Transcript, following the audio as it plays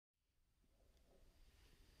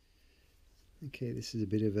Okay, this is a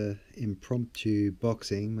bit of a impromptu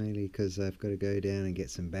boxing, mainly because I've got to go down and get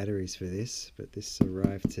some batteries for this, but this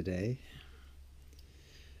arrived today.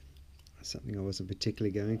 Something I wasn't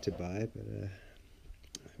particularly going to buy, but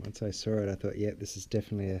once I saw it I thought, yeah, this is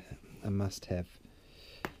definitely a must-have.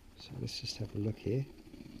 So let's just have a look here.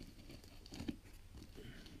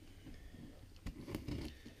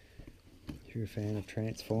 If you're a fan of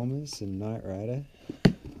Transformers and Knight Rider,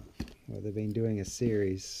 well, they've been doing a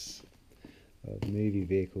series of movie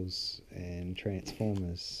vehicles and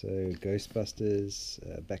Transformers, so Ghostbusters,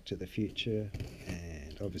 Back to the Future,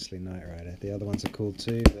 and obviously Knight Rider. The other ones are cool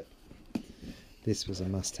too, but this was a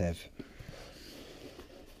must-have.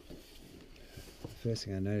 The first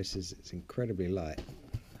thing I noticed is it's incredibly light.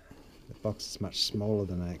 The box is much smaller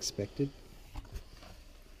than I expected.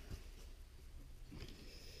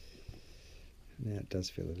 Now it does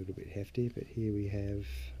feel a little bit hefty, but here we have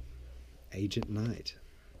Agent Knight.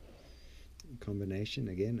 A combination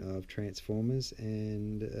again of Transformers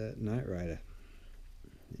and Knight Rider.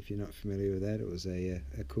 If you're not familiar with that, it was a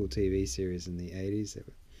cool TV series in the 80s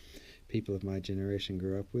that people of my generation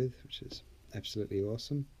grew up with, which is absolutely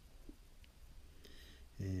awesome.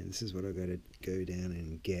 And this is what I've got to go down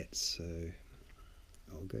and get, so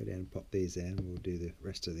I'll go down and pop these out and we'll do the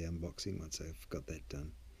rest of the unboxing once I've got that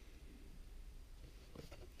done.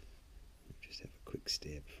 Just have a quick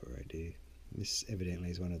stare before I do. This evidently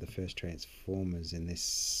is one of the first Transformers in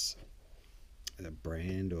this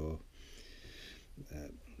brand or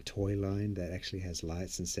toy line that actually has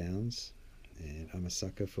lights and sounds. And I'm a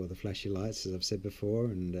sucker for the flashy lights, as I've said before,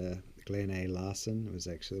 and Glenn A. Larson was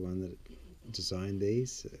actually the one that designed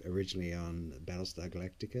these, originally on Battlestar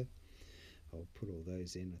Galactica. I'll put all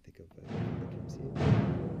those in. I think I've got the clips here.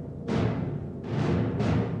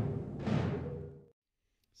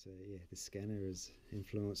 So yeah, the scanner has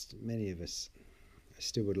influenced many of us. I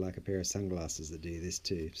still would like a pair of sunglasses that do this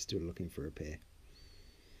too. Still looking for a pair.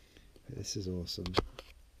 But this is awesome.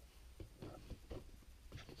 Have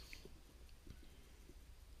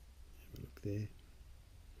a look there.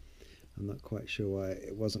 I'm not quite sure why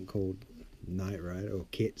it wasn't called Knight Rider, or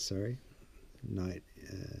KITT, sorry. Knight,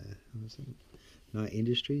 what was it? Knight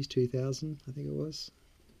Industries 2000, I think it was.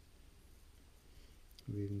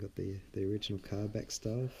 We've even got the original car back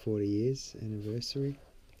style, 40 years anniversary.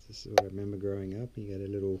 This is what I remember growing up. You got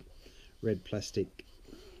a little red plastic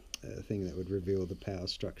thing that would reveal the power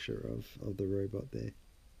structure of the robot there.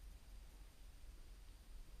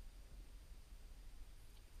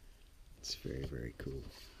 It's very, very cool.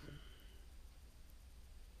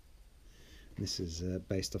 This is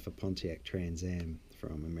based off a Pontiac Trans Am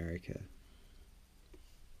from America.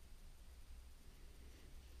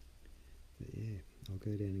 But yeah, I'll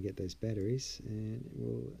go down and get those batteries and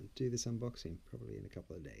we'll do this unboxing probably in a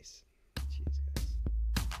couple of days. Cheers, guys.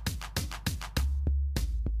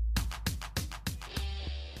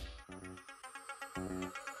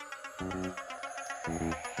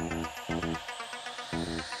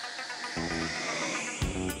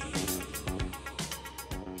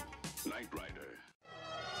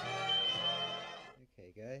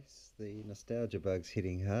 Okay guys, the nostalgia bug's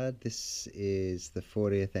hitting hard. This is the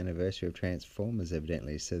 40th anniversary of Transformers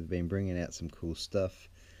evidently, so they've been bringing out some cool stuff,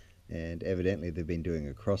 and evidently they've been doing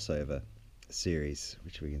a crossover series,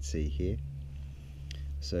 which we can see here.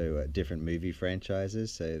 So different movie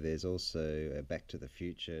franchises, so there's also a Back to the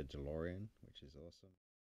Future DeLorean, which is awesome.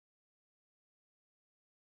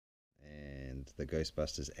 And the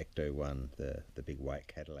Ghostbusters Ecto-1, the big white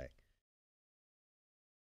Cadillac.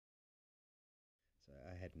 So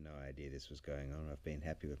I had no idea this was going on. I've been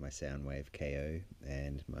happy with my Soundwave KO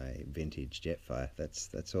and my vintage Jetfire.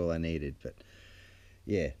 That's all I needed. But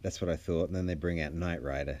yeah, that's what I thought. And then they bring out Knight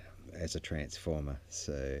Rider as a Transformer.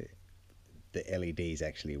 So the LEDs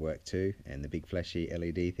actually work too, and the big flashy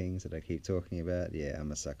LED things that I keep talking about. Yeah,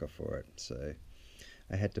 I'm a sucker for it. So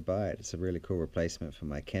I had to buy it. It's a really cool replacement for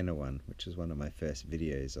my Kenner one, which is one of my first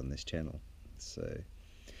videos on this channel. So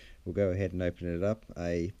we'll go ahead and open it up.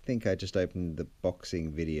 I think I just opened the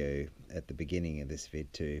boxing video at the beginning of this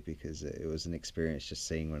vid too, because it was an experience just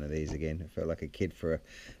seeing one of these again. I felt like a kid for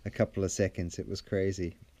a couple of seconds. It was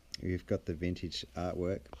crazy. We've got the vintage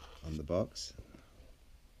artwork on the box.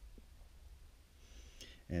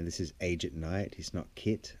 And this is Agent Knight. He's not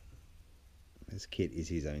KITT, as KITT is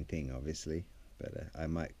his own thing obviously, but I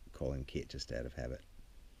might call him KITT just out of habit.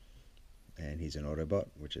 And he's an Autobot,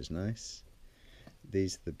 which is nice.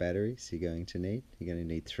 These are the batteries you're going to need. You're going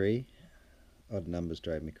to need 3. Odd numbers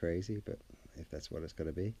drive me crazy, but if that's what it's got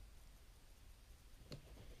to be.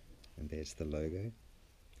 And there's the logo.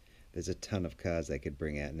 There's a ton of cars they could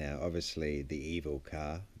bring out now. Obviously the evil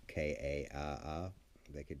car, K-A-R-R,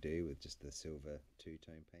 they could do with just the silver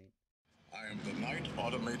two-tone paint. I am the Night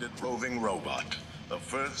Automated Roving Robot, the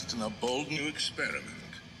first in a bold new experiment.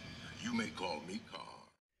 You may call me Car.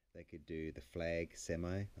 They could do the flag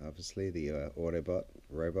semi, obviously, the Autobot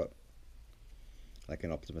robot, like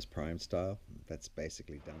an Optimus Prime style. That's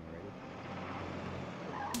basically done already.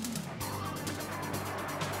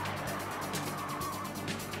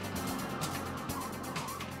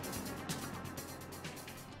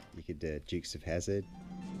 You could do Dukes of Hazzard.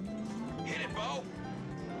 Hit it, Bo!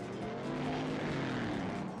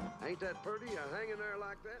 Ain't that pretty? Hanging there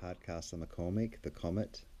like that? Hardcastle McCormick, the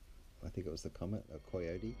Comet. I think it was the Comet, or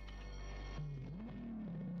Coyote.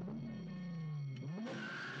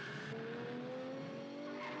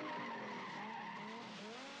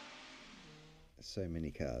 So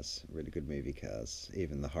many cars, really good movie cars.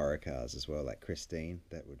 Even the horror cars as well, like Christine.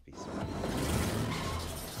 That would be sweet.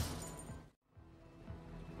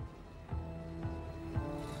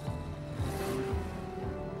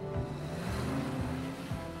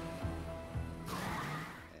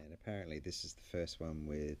 Apparently this is the first one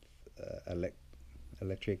with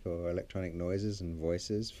electric or electronic noises and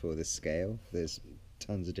voices for this scale. There's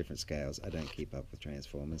tons of different scales. I don't keep up with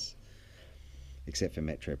Transformers, except for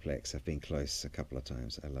Metroplex. I've been close a couple of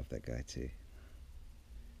times. I love that guy too.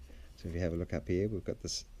 So if you have a look up here, we've got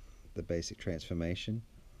the basic transformation,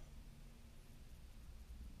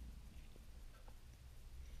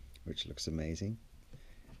 which looks amazing.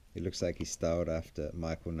 It looks like he's styled after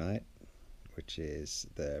Michael Knight, which is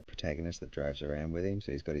the protagonist that drives around with him.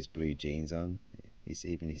 So he's got his blue jeans on.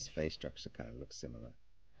 Even his face structure kind of looks similar.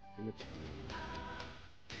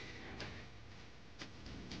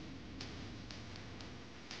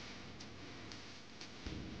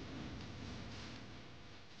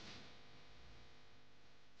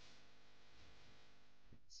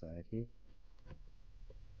 Side here.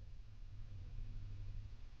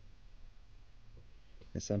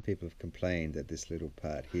 And some people have complained that this little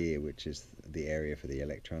part here, which is the area for the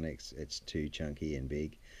electronics, it's too chunky and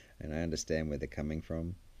big, and I understand where they're coming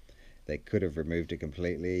from. They could have removed it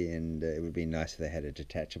completely, and it would be nice if they had a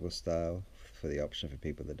detachable style for the option for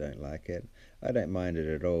people that don't like it. I don't mind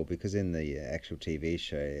it at all, because in the actual TV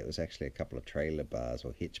show it was actually a couple of trailer bars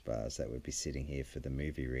or hitch bars that would be sitting here for the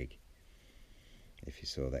movie rig, if you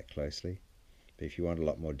saw that closely. But if you want a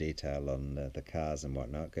lot more detail on the cars and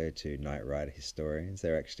whatnot, go to Knight Rider Historians.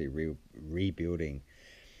 They're actually rebuilding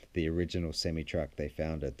the original semi-truck they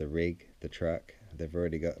found at the rig, the truck. They've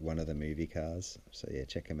already got one of the movie cars, so yeah,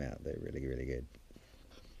 check them out. They're really, really good.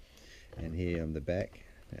 And here on the back,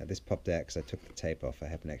 now this popped out because I took the tape off. I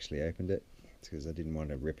haven't actually opened it because I didn't want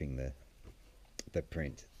it ripping the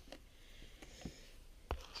print.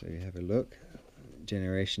 So you have a look.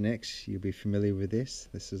 Generation X, you'll be familiar with this.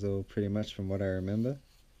 This is all pretty much from what I remember,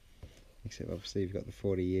 except obviously you've got the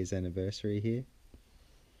 40 years anniversary here.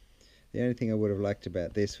 The only thing I would have liked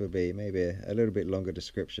about this would be maybe a little bit longer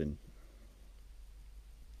description,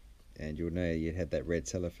 and you'll know you had that red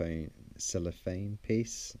cellophane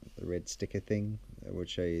piece, the red sticker thing that would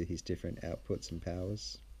show you his different outputs and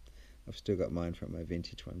powers. I've still got mine from my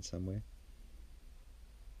vintage one somewhere.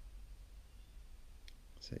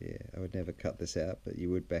 So yeah, I would never cut this out, but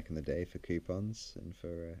you would back in the day for coupons and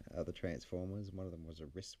for other Transformers. One of them was a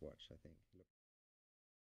wristwatch, I think.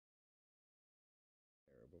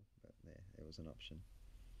 Terrible, but yeah, it was an option.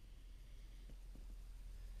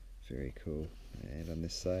 Very cool. And on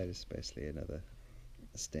this side is basically another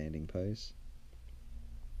standing pose.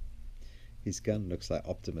 His gun looks like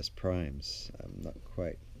Optimus Prime's. I'm not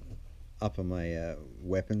quite up on my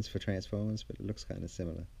weapons for Transformers, but it looks kind of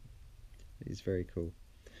similar. He's very cool.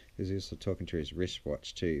 He was also talking to his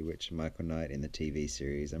wristwatch too, which Michael Knight in the TV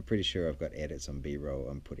series, I'm pretty sure I've got edits on B-roll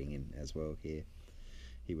I'm putting in as well here.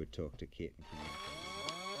 He would talk to KITT.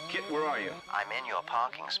 KITT, where are you? I'm in your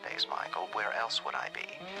parking space, Michael. Where else would I be?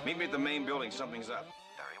 Meet me at the main building. Something's up.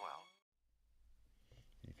 Very well.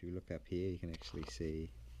 If you look up here, you can actually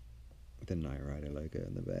see the Knight Rider logo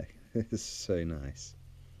on the back. It's so nice.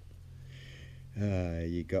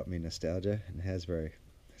 You got me, nostalgia and Hasbro.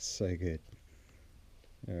 So good.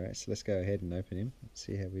 Alright, so let's go ahead and open him. Let's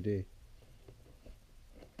see how we do.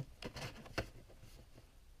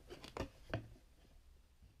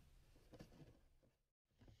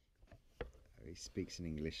 He speaks in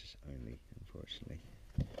English only, unfortunately.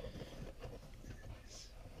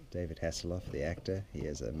 David Hasselhoff, the actor, he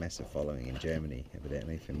has a massive following in Germany,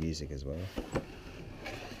 evidently, for music as well.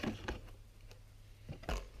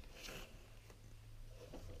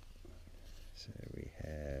 So we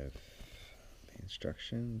have the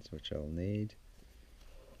instructions, which I'll need.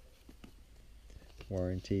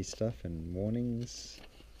 Warranty stuff and warnings,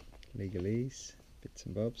 legalese. bits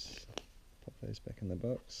and bobs. Pop those back in the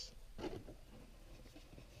box.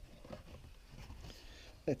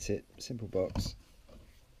 That's it, simple box.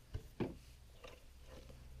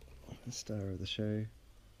 The star of the show.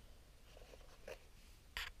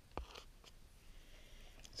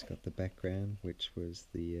 It's got the background, which was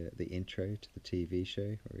the intro to the TV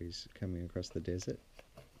show, where he's coming across the desert.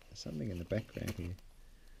 There's something in the background here.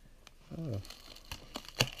 Oh,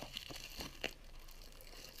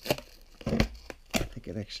 I think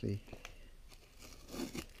it actually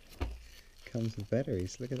comes with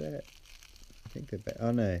batteries. Look at that. I think they're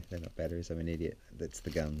oh no, they're not batteries. I'm an idiot. That's the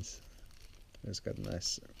guns. It's got a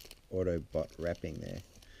nice Autobot wrapping there.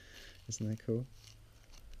 Isn't that cool?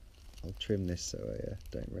 I'll trim this so I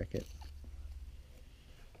don't wreck it.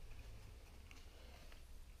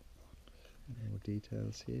 More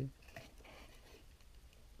details here.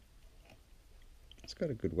 It's got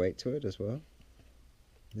a good weight to it as well.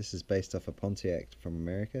 This is based off a Pontiac from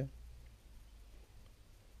America.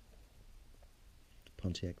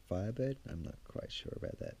 Pontiac Firebird? I'm not quite sure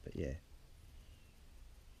about that, but yeah.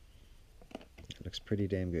 It looks pretty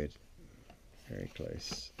damn good. Very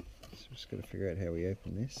close. So we're just got to figure out how we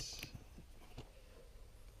open this.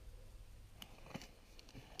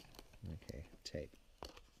 Okay, tape.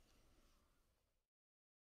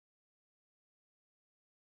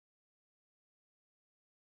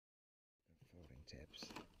 Folding tabs.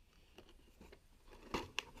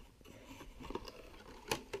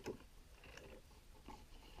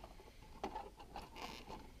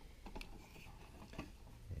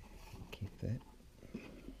 Keep that.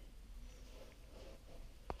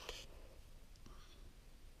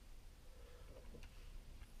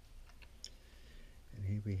 And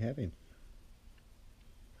here we have him.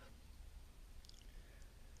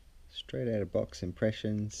 Straight out of box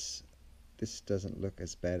impressions. This doesn't look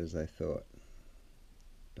as bad as I thought,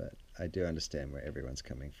 but I do understand where everyone's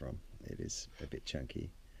coming from. It is a bit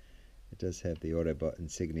chunky. It does have the Autobot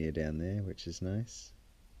insignia down there, which is nice.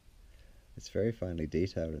 It's very finely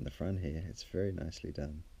detailed in the front here. It's very nicely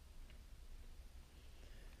done.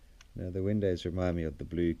 Now the windows remind me of the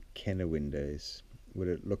blue Kenner windows. Would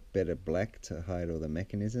it look better black to hide all the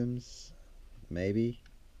mechanisms? Maybe.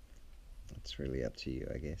 It's really up to you,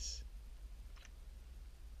 I guess.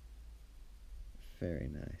 Very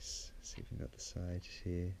nice. See if we've got the sides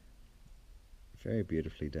here. Very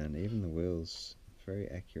beautifully done. Even the wheels, very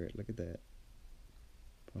accurate. Look at that.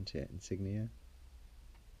 Pontiac insignia.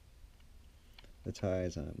 The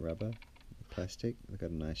tyres aren't rubber, they're plastic. They've got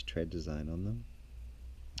a nice tread design on them.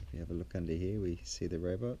 If you have a look under here, we see the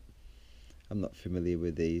robot. I'm not familiar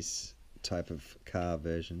with these type of car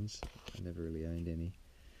versions. I never really owned any.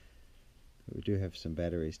 But we do have some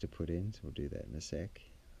batteries to put in, so we'll do that in a sec.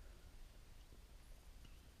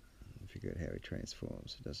 Figure out how he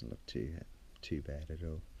transforms. It doesn't look too bad at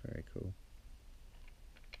all. Very cool.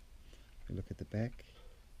 If we look at the back.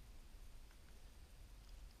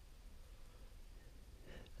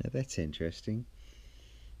 Now that's interesting.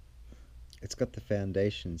 It's got the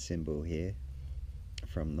foundation symbol here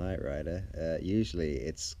from Knight Rider. Usually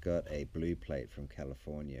it's got a blue plate from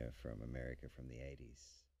California, from America, from the 80s.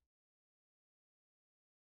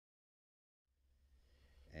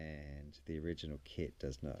 And the original kit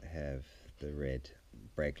does not have the red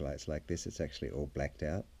brake lights like this. It's actually all blacked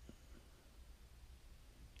out.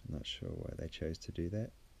 I'm not sure why they chose to do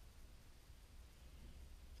that.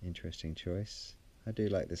 Interesting choice. I do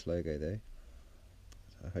like this logo though.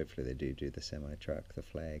 So hopefully they do the semi-truck, the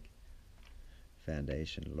flag,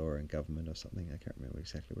 foundation, law and government or something. I can't remember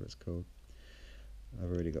exactly what it's called.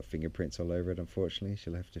 I've already got fingerprints all over it, unfortunately.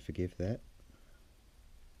 She'll have to forgive that.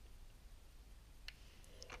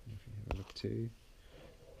 If you have a look too.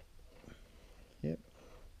 Yep.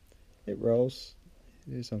 It rolls.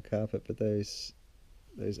 It is on carpet, but those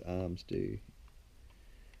arms do.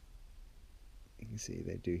 You can see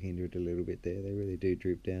they do hinder it a little bit there. They really do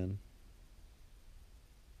droop down.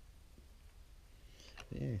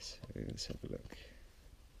 Yes, let's have a look.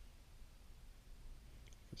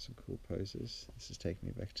 Got some cool poses. This is taking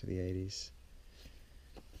me back to the 80s.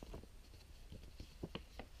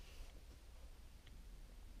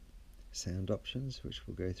 Sound options, which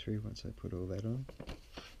we'll go through once I put all that on.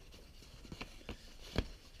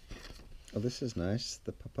 Oh, this is nice.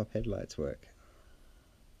 The pop-up headlights work.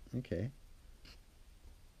 Okay.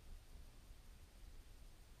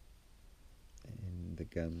 And the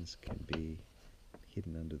guns can be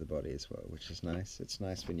hidden under the body as well, which is nice. It's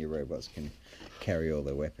nice when your robots can carry all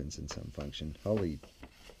their weapons in some function. Holy...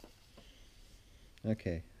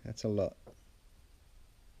 Okay, that's a lot.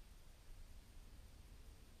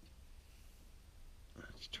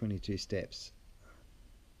 It's 22 steps.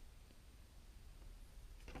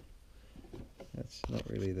 It's not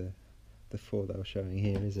really the 4 they were showing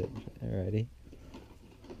here, is it? Alrighty.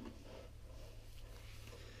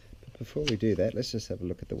 But before we do that, let's just have a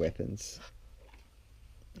look at the weapons.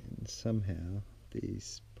 And somehow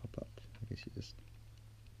these pop up. I guess you just...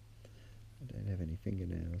 I don't have any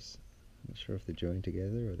fingernails. I'm not sure if they're joined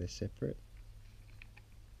together or they're separate.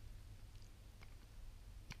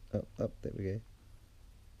 Oh, there we go.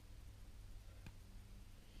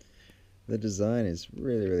 The design is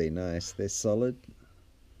really, really nice. They're solid.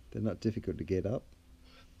 They're not difficult to get up.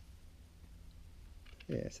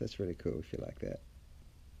 Yes, that's really cool if you like that.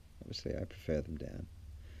 Obviously, I prefer them down.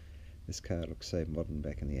 This car looks so modern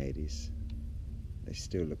back in the 80s. They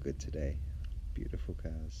still look good today. Beautiful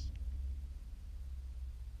cars.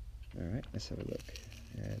 Alright, let's have a look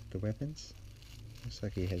at the weapons. Looks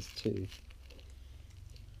like he has 2.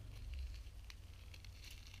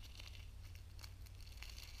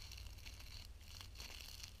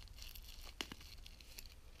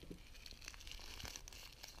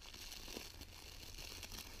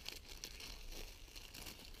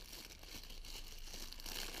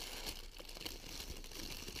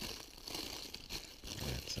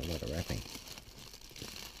 That's a lot of wrapping.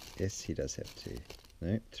 Yes, he does have 2.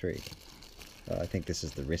 No, 3. Oh, I think this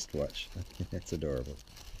is the wristwatch. That's adorable.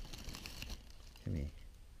 Come here.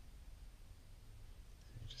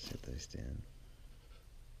 Just set those down.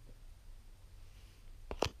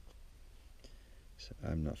 So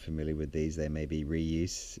I'm not familiar with these. They may be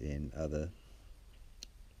reuse in other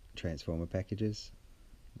Transformer packages.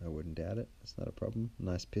 I wouldn't doubt it. It's not a problem.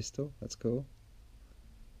 Nice pistol. That's cool.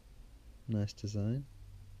 Nice design.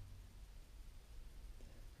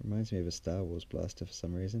 Reminds me of a Star Wars blaster for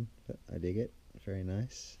some reason, but I dig it. Very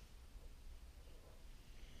nice.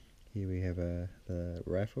 Here we have the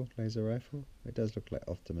rifle, laser rifle. It does look like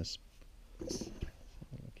Optimus. Let's have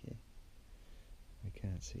a look here. We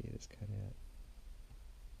can't see it, it's cut out.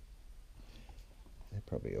 They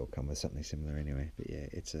probably all come with something similar anyway, but yeah,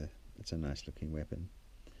 it's a nice looking weapon.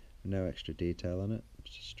 No extra detail on it,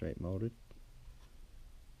 it's just straight molded.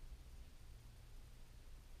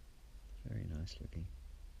 Very nice looking.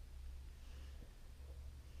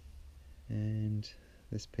 And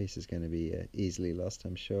this piece is going to be easily lost,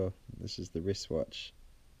 I'm sure. This is the wristwatch.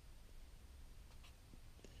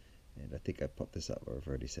 And I think I popped this up, or I've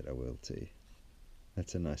already said I will too.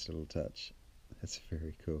 That's a nice little touch. That's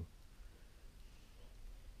very cool.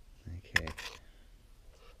 Okay.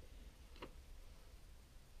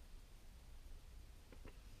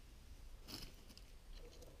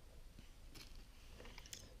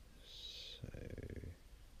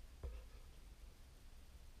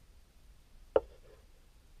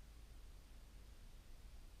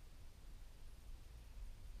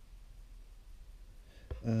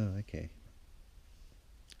 Oh, okay.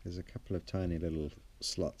 There's a couple of tiny little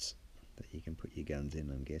slots that you can put your guns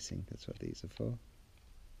in, I'm guessing. That's what these are for.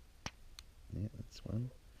 Yeah, that's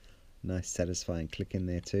one. Nice satisfying click in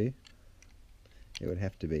there too. It would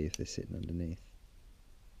have to be if they're sitting underneath.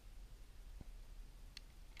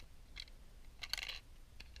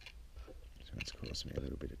 This one's caused me a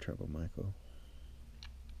little bit of trouble, Michael.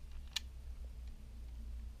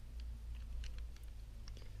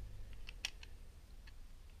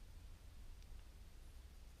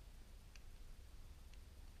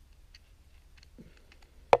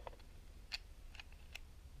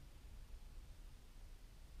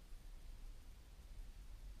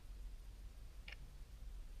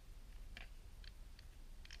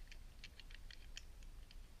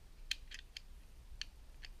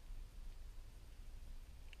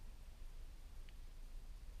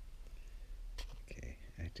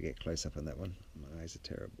 To get close up on that one. My eyes are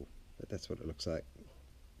terrible, but that's what it looks like.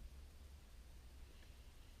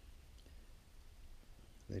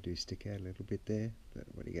 They do stick out a little bit there, but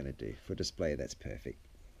what are you going to do? For display, that's perfect.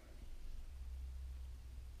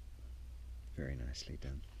 Very nicely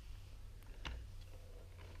done.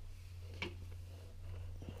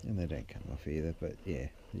 And they don't come off either, but yeah,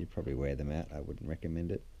 you probably wear them out. I wouldn't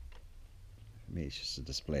recommend it. For me, it's just a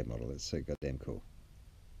display model. It's so goddamn cool.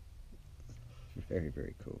 Very,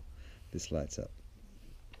 very cool. This lights up.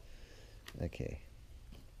 Okay.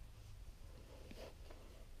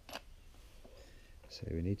 So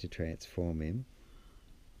we need to transform him.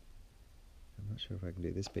 I'm not sure if I can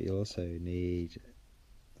do this, but you'll also need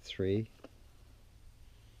 3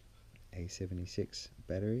 A76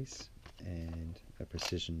 batteries and a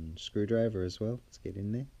precision screwdriver as well. Let's get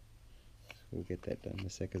in there. We'll get that done in a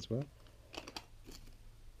sec as well.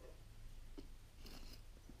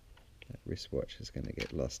 That wristwatch is going to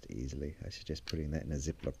get lost easily. I suggest putting that in a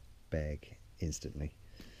Ziploc bag instantly.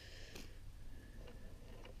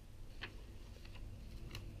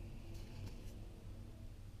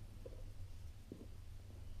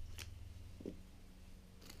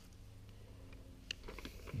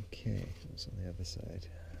 What's on the other side?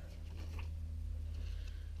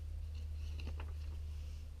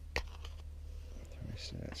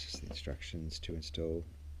 So that's just the instructions to install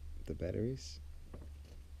the batteries.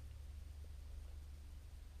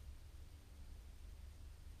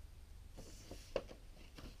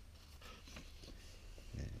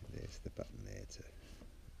 And there's the button there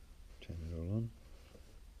to turn it all on.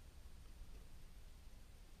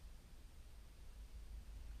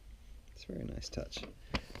 It's a very nice touch.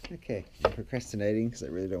 Okay, I'm procrastinating because I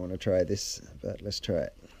really don't want to try this, but let's try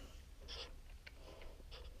it.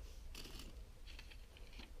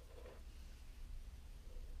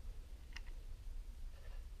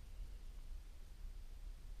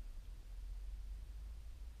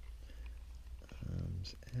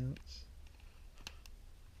 Arms out.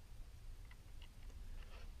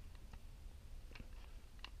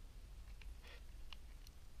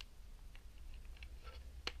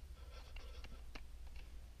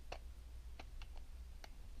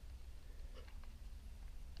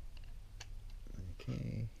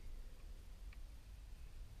 Okay.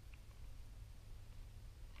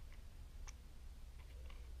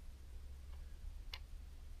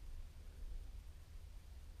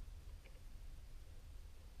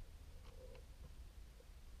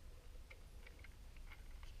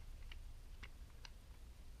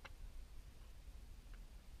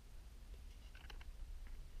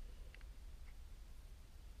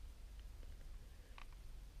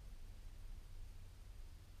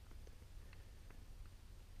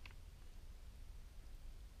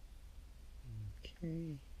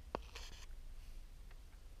 Okay.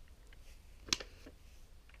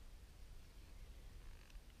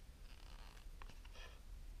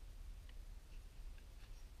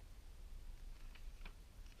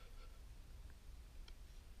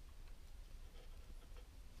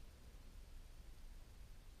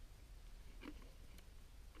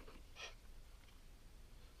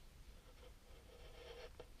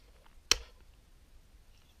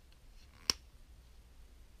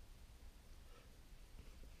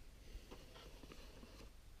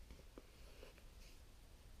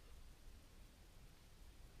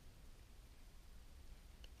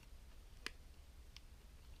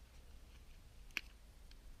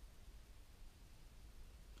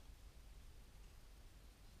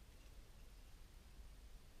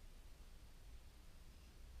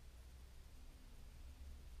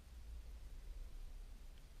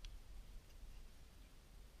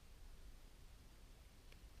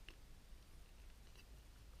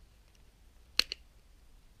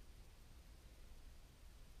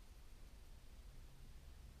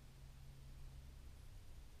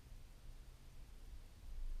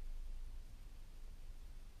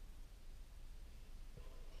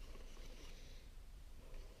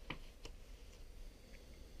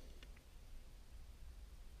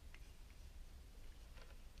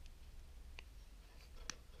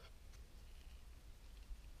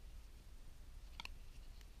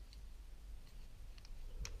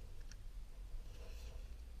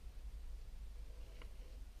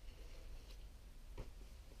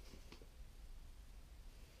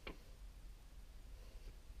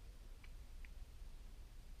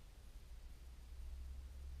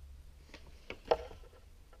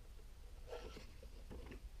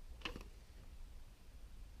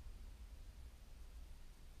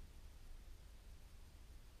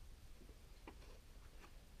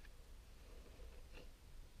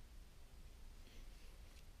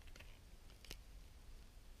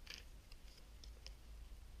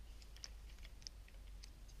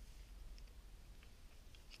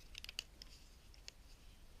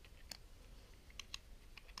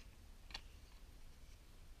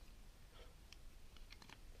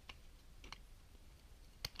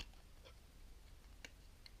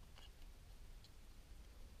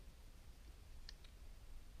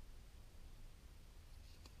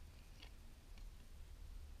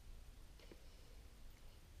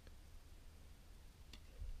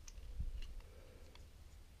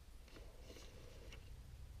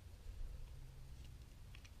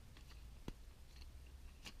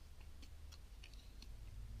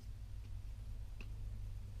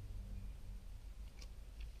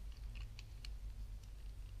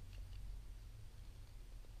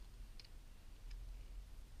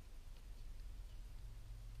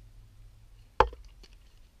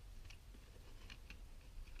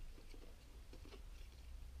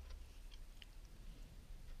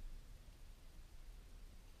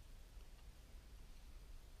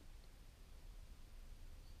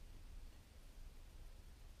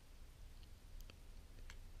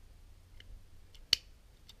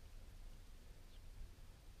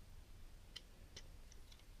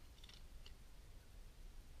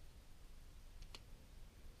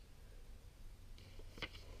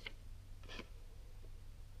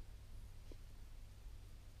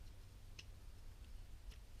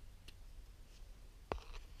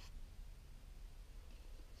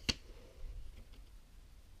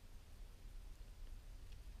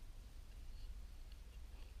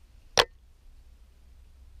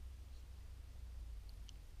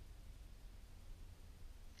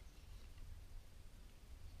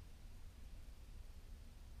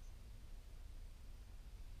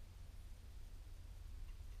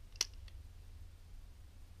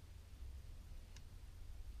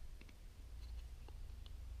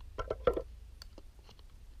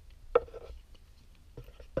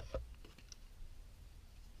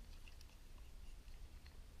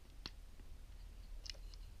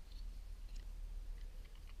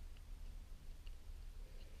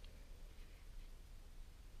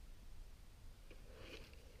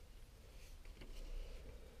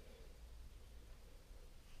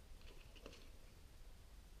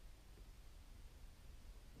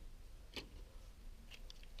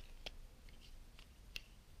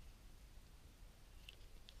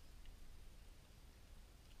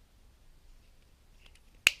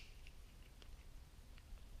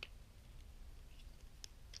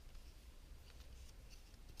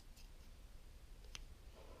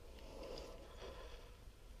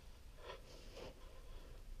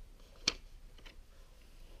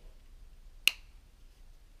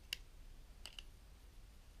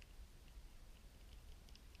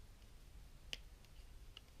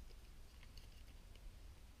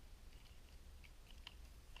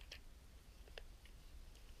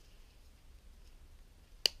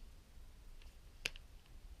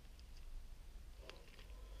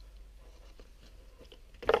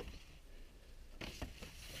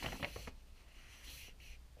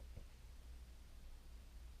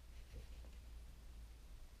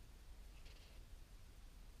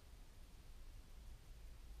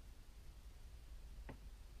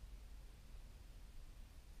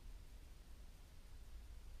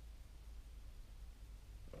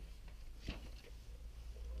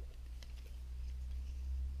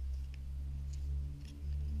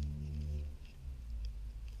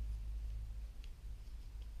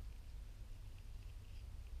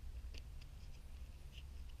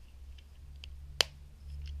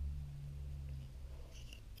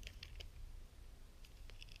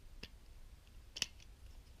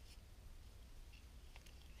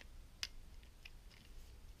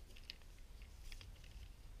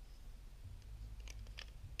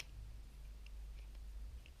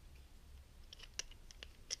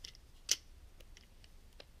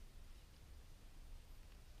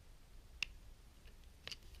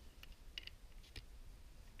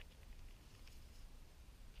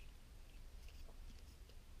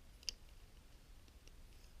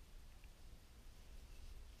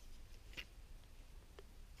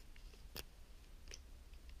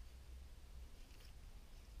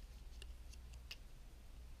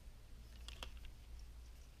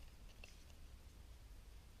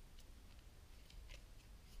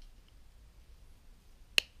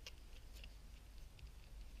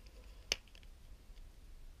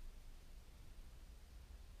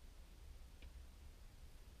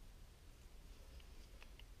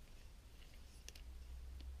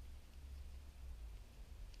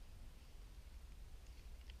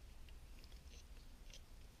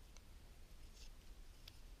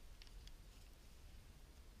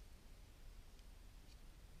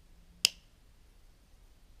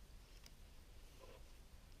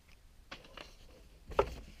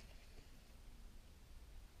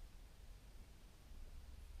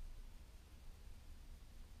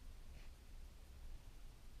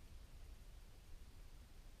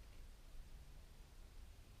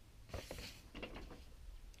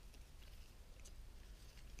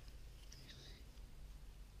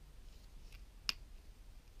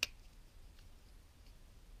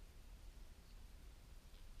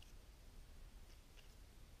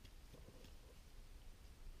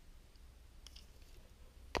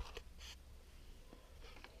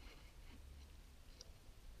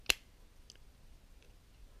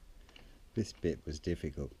 This bit was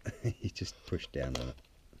difficult. He just pushed down on it.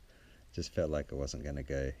 Just felt like it wasn't going to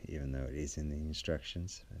go, even though it is in the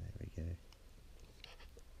instructions. There we go.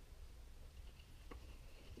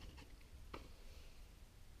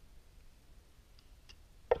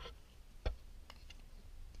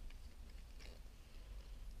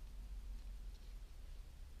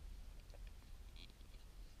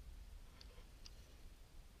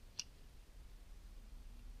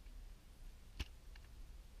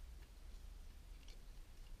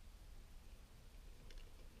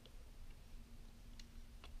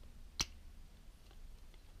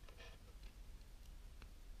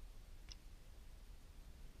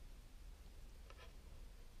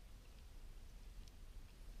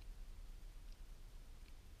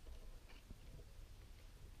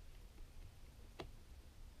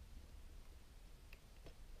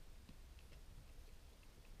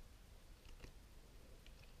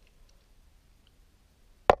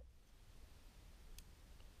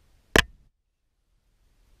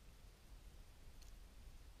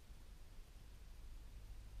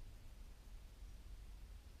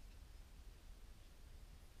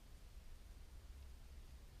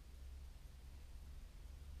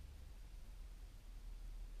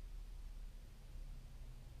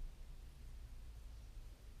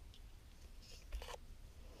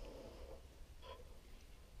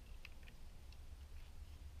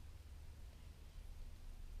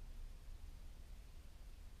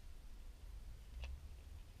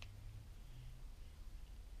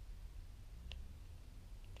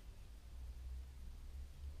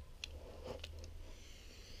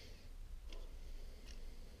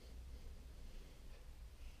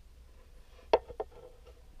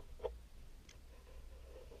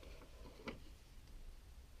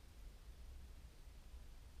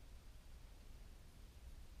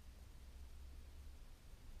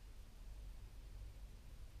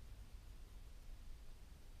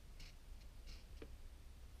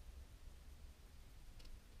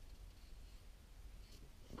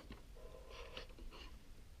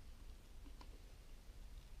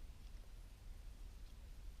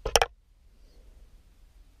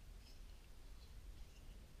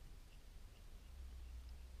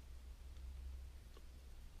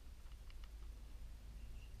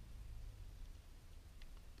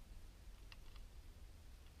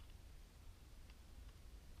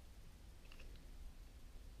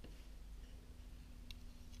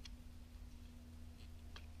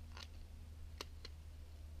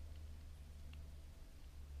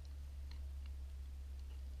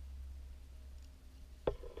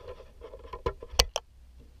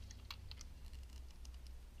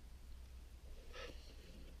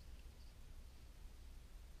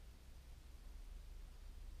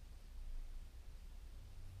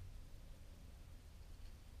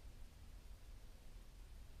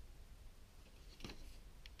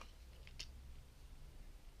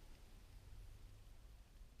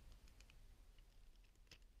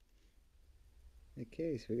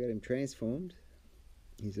 Okay, so we got him transformed.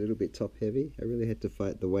 He's a little bit top heavy. I really had to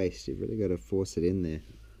fight the waist. You've really got to force it in there,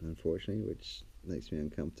 unfortunately, which makes me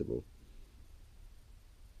uncomfortable.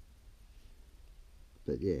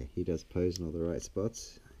 But yeah, he does pose in all the right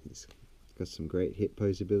spots. He's got some great hip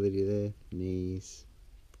posability there. Knees,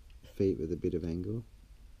 feet with a bit of angle.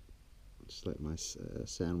 Just like my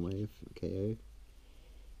Soundwave KO.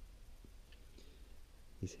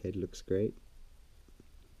 His head looks great.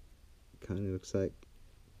 Kind of looks like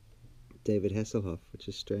David Hasselhoff, which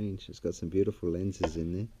is strange. It's got some beautiful lenses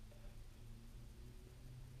in there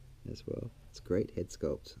as well. It's a great head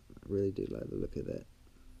sculpt. I really do like the look of that.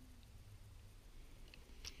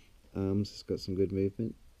 Arms, it's got some good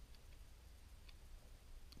movement.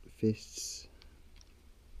 Fists,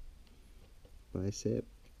 bicep,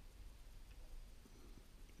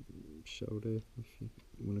 shoulder, if you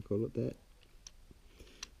want to call it that.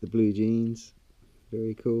 The blue jeans,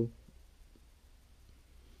 very cool.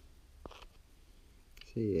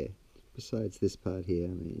 So yeah, besides this part here, I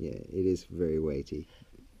mean, yeah, it is very weighty.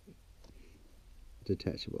 A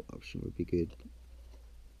detachable option would be good.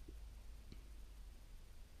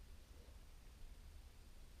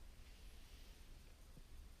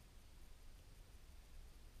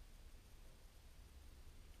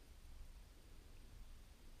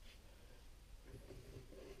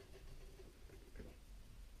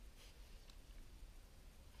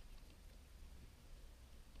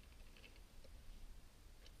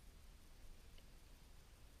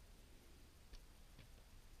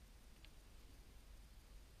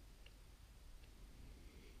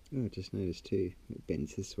 Oh, I just noticed too, it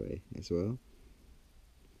bends this way as well,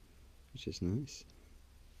 which is nice.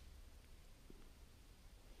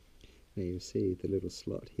 Now you see the little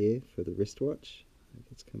slot here for the wristwatch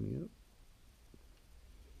that's coming up.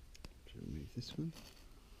 Remove this one.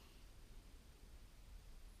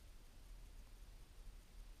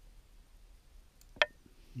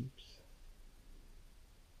 Oops.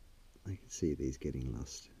 I can see these getting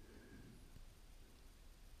lost.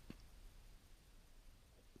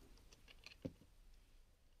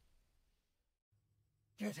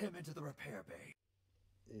 Get him into the repair bay.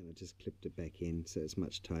 And I just clipped it back in so it's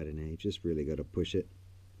much tighter now. You've just really got to push it.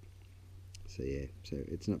 So yeah, so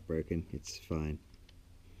it's not broken, it's fine.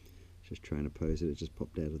 Just trying to pose it, it just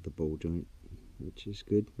popped out of the ball joint, which is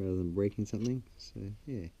good rather than breaking something. So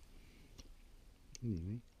yeah.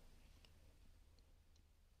 Anyway.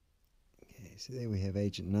 Okay, so there we have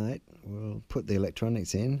Agent Knight. We'll put the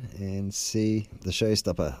electronics in and see the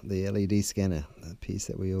showstopper, the LED scanner, that piece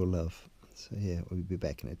that we all love. So yeah, we'll be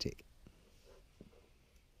back in a tick.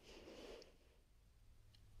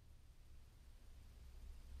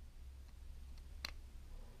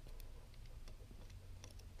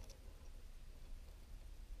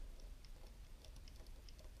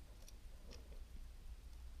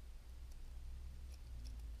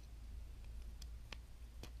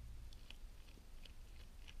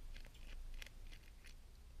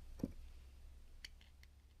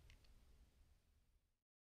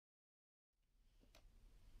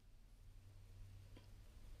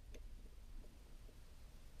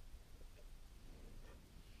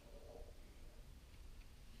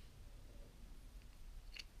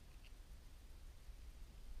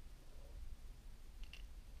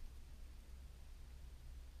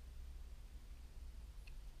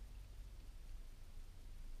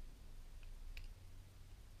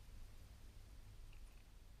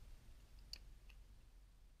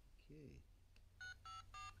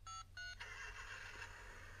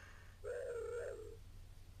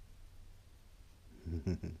 I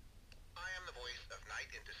am the voice of Knight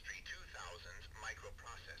Industry 2000's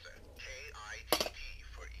microprocessor, KITT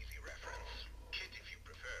for easy reference. KITT if you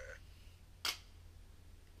prefer.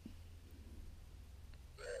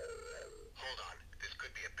 Hold on, this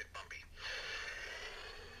could be a bit bumpy.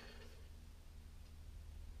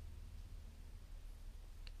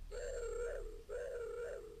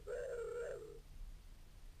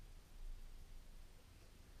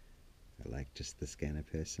 I like just the scanner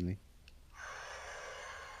personally.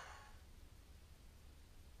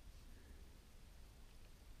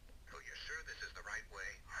 So you're sure this is the right way?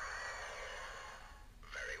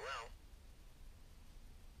 Very well.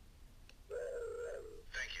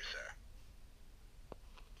 Thank you, sir.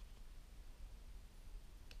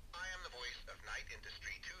 I am the voice of Knight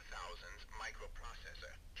Industry 2000's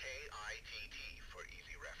microprocessor, KITT for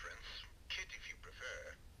easy reference. KITT if you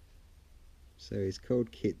prefer. So he's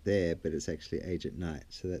called KITT there, but it's actually Agent Knight,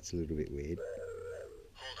 so that's a little bit weird.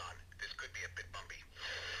 Hold on, this could be a bit bumpy.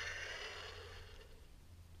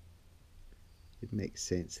 It makes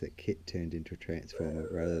sense that KITT turned into a transformer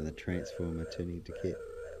rather than the transformer turning into KITT.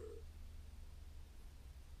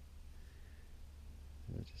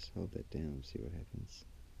 I'll just hold that down and see what happens.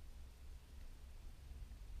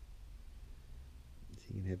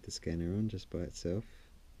 So you can have the scanner on just by itself.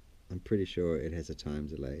 I'm pretty sure it has a time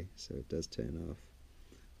delay, so it does turn off.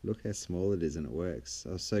 Look how small it is and it works.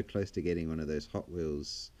 I was so close to getting one of those Hot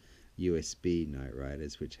Wheels USB Knight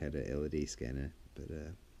Riders which had a LED scanner, but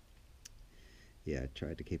yeah, I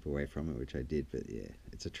tried to keep away from it, which I did, but yeah,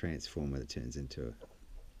 it's a transformer that turns into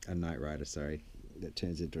a Knight Rider, sorry, that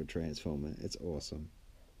turns into a transformer. It's awesome.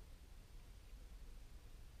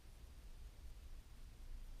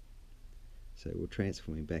 So we'll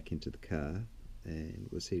transform him back into the car, and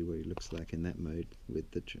we'll see what he looks like in that mode with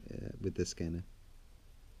the scanner.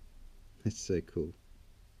 That's so cool.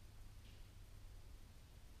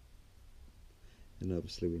 And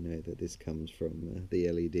obviously we know that this comes from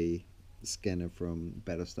the LED scanner from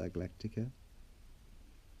Battlestar Galactica,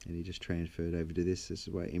 and he just transferred over to this. This is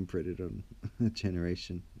why I imprinted on a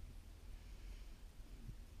generation.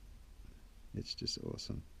 It's just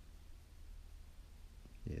awesome.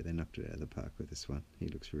 Yeah, they knocked it out of the park with this one. He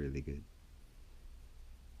looks really good.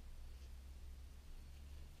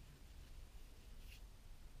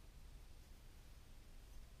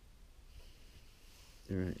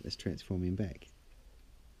 Alright, let's transform him back.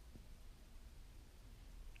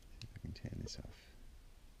 See if I can turn this off.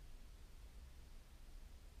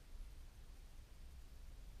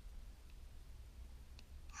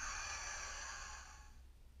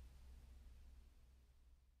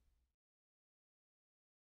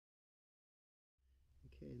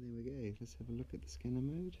 Okay, and there we go. Let's have a look at the scanner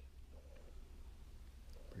mode.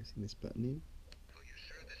 Pressing this button in. So you're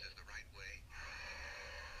sure this is the right way?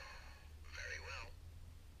 Very well.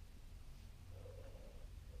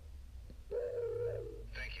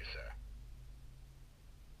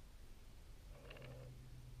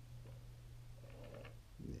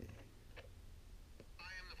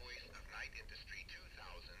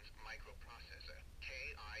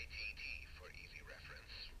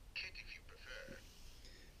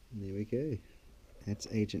 there we go. That's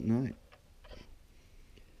Agent Knight.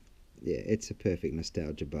 Yeah, it's a perfect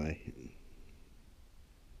nostalgia buy.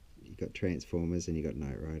 You got Transformers and you got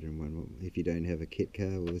Knight Rider in one. If you don't have a KITT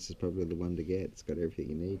car, well, this is probably the one to get. It's got everything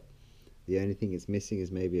you need. The only thing it's missing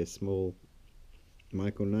is maybe a small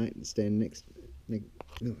Michael Knight standing next.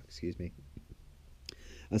 Oh, excuse me.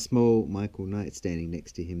 A small Michael Knight standing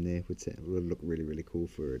next to him there would look really, really cool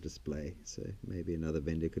for a display. So maybe another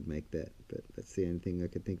vendor could make that, but that's the only thing I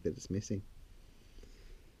could think that it's missing.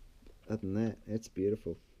 Other than that, it's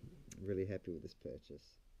beautiful. I'm really happy with this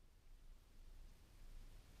purchase.